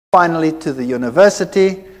finally to the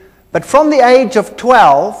university. But from the age of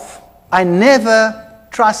 12, I never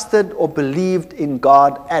trusted or believed in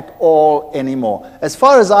God at all anymore. As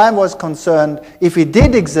far as I was concerned, if he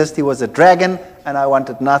did exist, he was a dragon, and I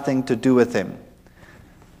wanted nothing to do with him.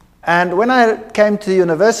 And when I came to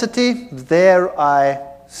university, there I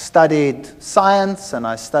studied science and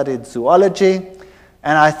I studied zoology,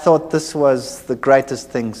 and I thought this was the greatest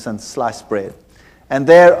thing since sliced bread. And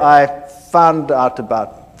there I found out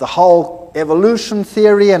about the whole evolution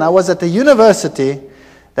theory, and I was at a university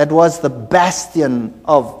that was the bastion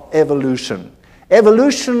of evolution.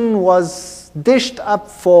 Evolution was dished up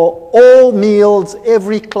for all meals.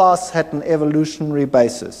 Every class had an evolutionary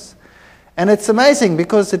basis. And it's amazing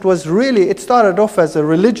because it started off as a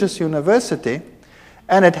religious university,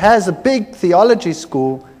 and it has a big theology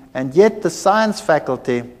school, and yet the science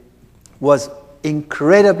faculty was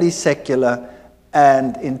incredibly secular,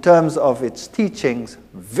 and in terms of its teachings,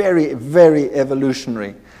 very, very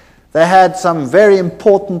evolutionary. They had some very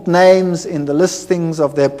important names in the listings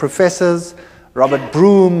of their professors, Robert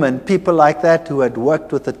Broom and people like that who had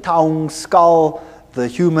worked with the Taung skull, the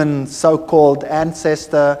human so-called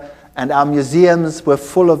ancestor, and our museums were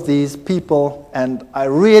full of these people. And I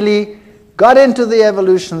really got into the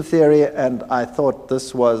evolution theory, and I thought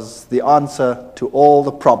this was the answer to all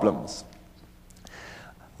the problems.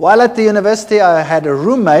 While at the university, I had a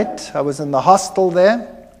roommate. I was in the hostel there.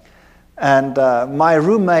 And my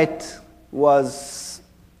roommate was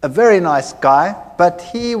a very nice guy, but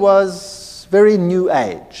he was very new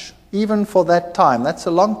age, even for that time. That's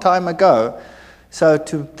a long time ago. So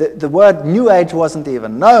the word new age wasn't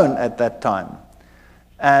even known at that time.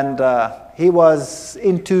 And he was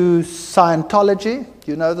into Scientology.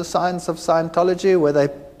 You know the science of Scientology, where they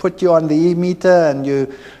put you on the e-meter and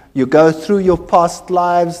you go through your past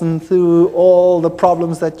lives and through all the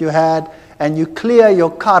problems that you had, and you clear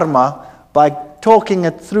your karma by talking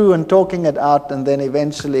it through and talking it out, and then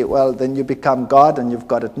eventually, well, then you become God and you've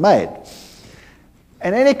got it made.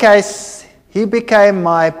 In any case, he became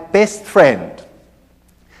my best friend.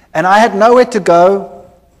 And I had nowhere to go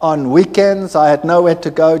on weekends. I had nowhere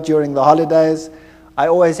to go during the holidays. I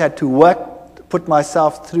always had to work, put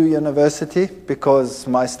myself through university, because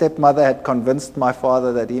my stepmother had convinced my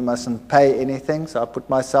father that he mustn't pay anything, so I put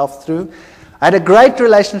myself through. I had a great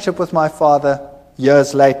relationship with my father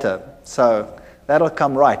years later. So that'll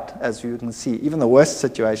come right, as you can see. Even the worst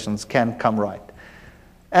situations can come right.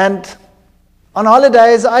 And on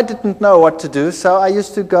holidays, I didn't know what to do, so I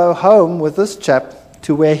used to go home with this chap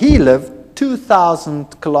to where he lived,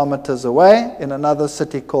 2,000 kilometers away, in another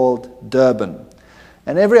city called Durban.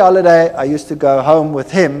 And every holiday, I used to go home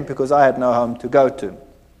with him because I had no home to go to.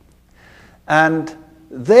 And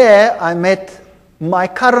there, I met my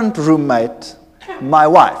current roommate, my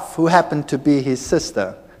wife, who happened to be his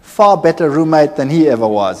sister. Far better roommate than he ever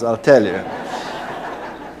was, I'll tell you.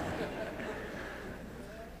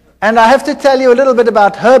 And I have to tell you a little bit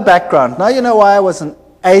about her background. Now you know why I was an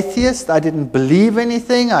atheist. I didn't believe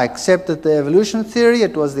anything. I accepted the evolution theory.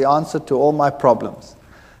 It was the answer to all my problems.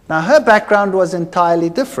 Now her background was entirely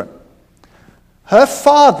different. Her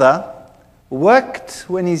father worked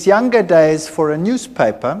in his younger days for a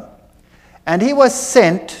newspaper, and he was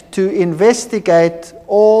sent to investigate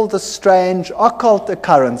all the strange occult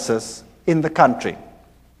occurrences in the country.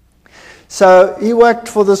 So he worked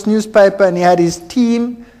for this newspaper, and he had his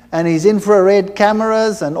team and his infrared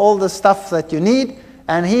cameras and all the stuff that you need,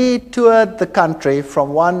 and he toured the country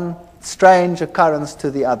from one strange occurrence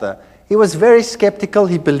to the other. He was very skeptical.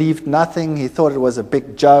 He believed nothing. He thought it was a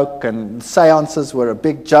big joke, and seances were a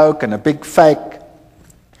big joke and a big fake.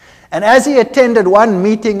 And as he attended one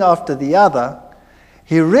meeting after the other,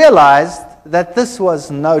 he realized that this was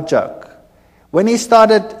no joke. When he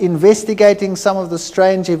started investigating some of the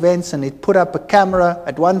strange events, and he'd put up a camera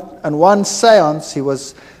at one seance, he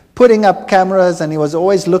was putting up cameras, and he was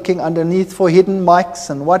always looking underneath for hidden mics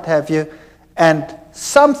and what have you, and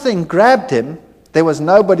something grabbed him. There was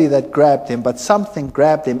nobody that grabbed him, but something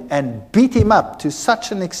grabbed him and beat him up to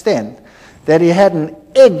such an extent that he had an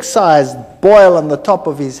egg-sized boil on the top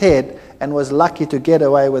of his head and was lucky to get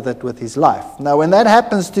away with it with his life. Now, when that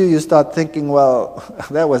happens to you, you start thinking, well,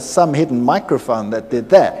 there was some hidden microphone that did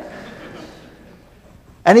that.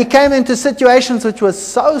 And he came into situations which were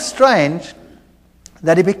so strange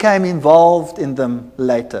that he became involved in them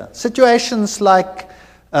later. Situations like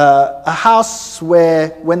a house where,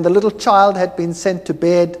 when the little child had been sent to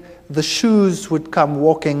bed, the shoes would come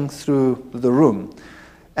walking through the room.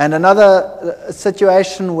 And another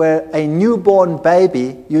situation where a newborn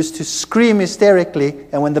baby used to scream hysterically,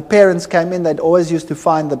 and when the parents came in, they'd always used to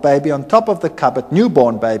find the baby on top of the cupboard,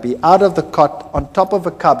 newborn baby, out of the cot, on top of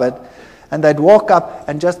a cupboard, and they'd walk up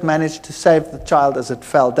and just manage to save the child as it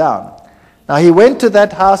fell down. Now, he went to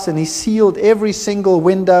that house and he sealed every single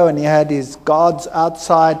window, and he had his guards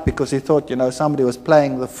outside because he thought, somebody was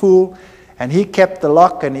playing the fool, and he kept the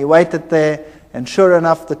lock and he waited there. And sure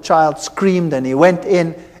enough, the child screamed, and he went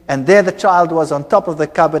in, and there the child was on top of the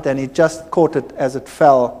cupboard, and he just caught it as it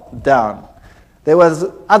fell down. There was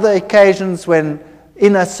other occasions when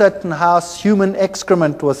in a certain house, human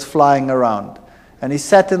excrement was flying around. And he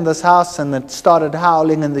sat in this house, and it started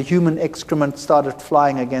howling, and the human excrement started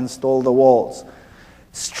flying against all the walls.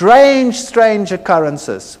 Strange, strange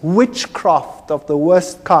occurrences. Witchcraft of the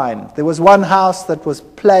worst kind. There was one house that was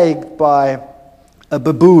plagued by a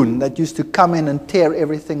baboon that used to come in and tear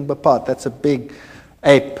everything apart. That's a big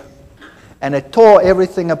ape. And it tore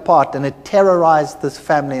everything apart, and it terrorized this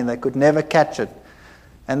family, and they could never catch it.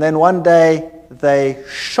 And then one day, they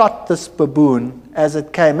shot this baboon as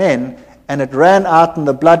it came in, and it ran out, and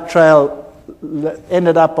the blood trail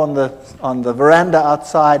ended up on the veranda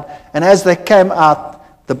outside. And as they came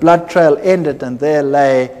out, the blood trail ended, and there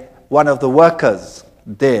lay one of the workers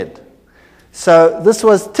dead. So this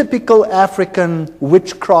was typical African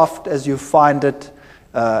witchcraft as you find it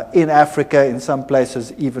in Africa, in some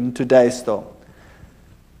places even today still.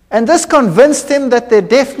 And this convinced him that there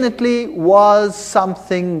definitely was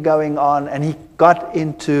something going on, and he got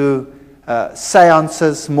into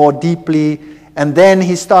seances more deeply. And then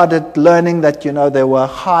he started learning that, there were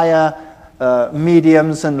higher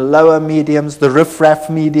mediums and lower mediums, the riff-raff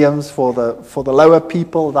mediums for the lower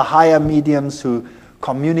people, the higher mediums who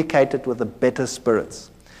communicated with the better spirits.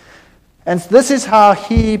 And this is how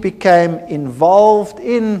he became involved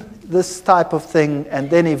in this type of thing, and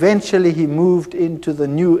then eventually he moved into the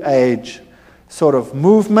New Age sort of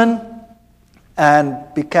movement and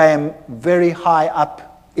became very high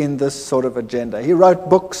up in this sort of agenda. He wrote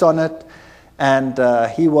books on it, and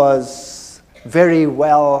he was very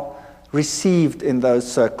well received in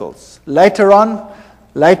those circles. Later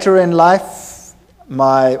in life,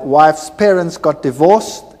 my wife's parents got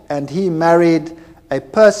divorced, and he married a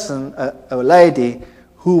lady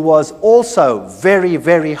who was also very,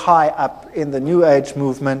 very high up in the New Age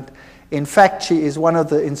movement. In fact, she is one of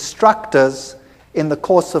the instructors in the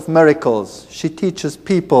Course of Miracles. She teaches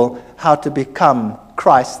people how to become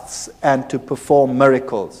Christs and to perform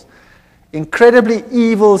miracles. Incredibly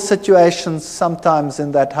evil situations sometimes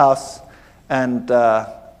in that house, and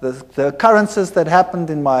the occurrences that happened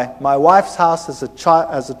in my wife's house as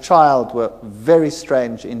a child were very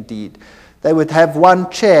strange indeed. They would have one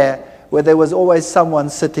chair where there was always someone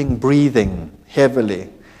sitting breathing heavily.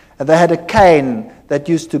 And they had a cane that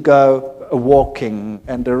used to go walking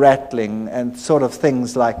and a rattling and sort of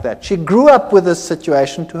things like that. She grew up with this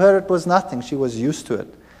situation. To her it was nothing. She was used to it.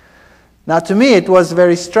 Now to me it was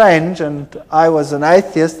very strange, and I was an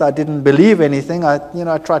atheist. I didn't believe anything.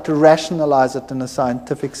 I tried to rationalize it in a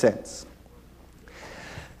scientific sense.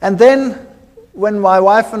 And then when my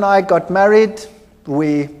wife and I got married,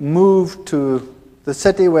 we moved to the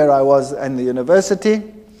city where I was in the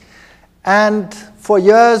university, and for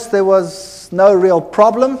years there was no real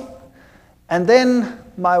problem. And then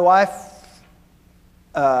my wife,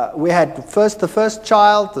 we had the first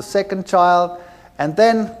child, the second child, and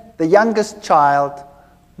then the youngest child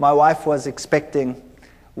my wife was expecting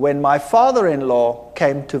when my father-in-law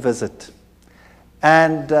came to visit.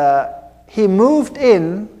 And he moved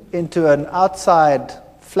into an outside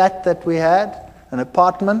flat that we had, an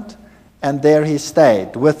apartment, and there he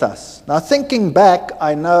stayed with us. Now thinking back,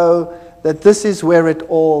 I know that this is where it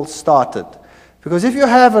all started. Because if you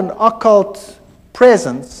have an occult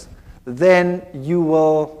presence, then you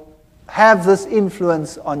will have this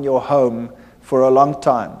influence on your home for a long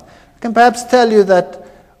time. I can perhaps tell you that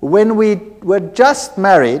when we were just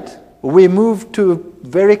married, we moved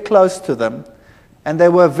very close to them, and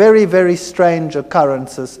there were very, very strange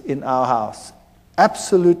occurrences in our house.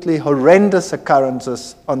 Absolutely horrendous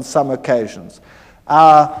occurrences on some occasions.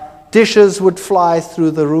 Our dishes would fly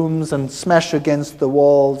through the rooms and smash against the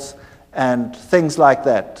walls and things like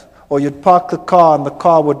that. Or you'd park the car and the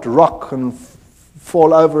car would rock and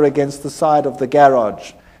fall over against the side of the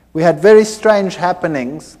garage. We had very strange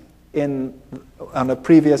happenings on a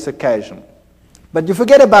previous occasion. But you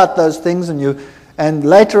forget about those things, and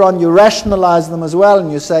later on you rationalize them as well,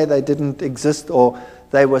 and you say they didn't exist or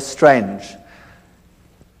they were strange.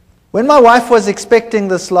 When my wife was expecting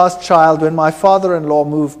this last child, when my father-in-law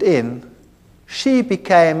moved in, she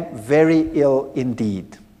became very ill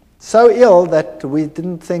indeed. so ill that we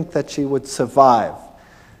didn't think that she would survive.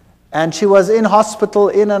 And she was in hospital,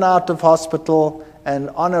 in and out of hospital,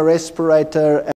 and on a respirator.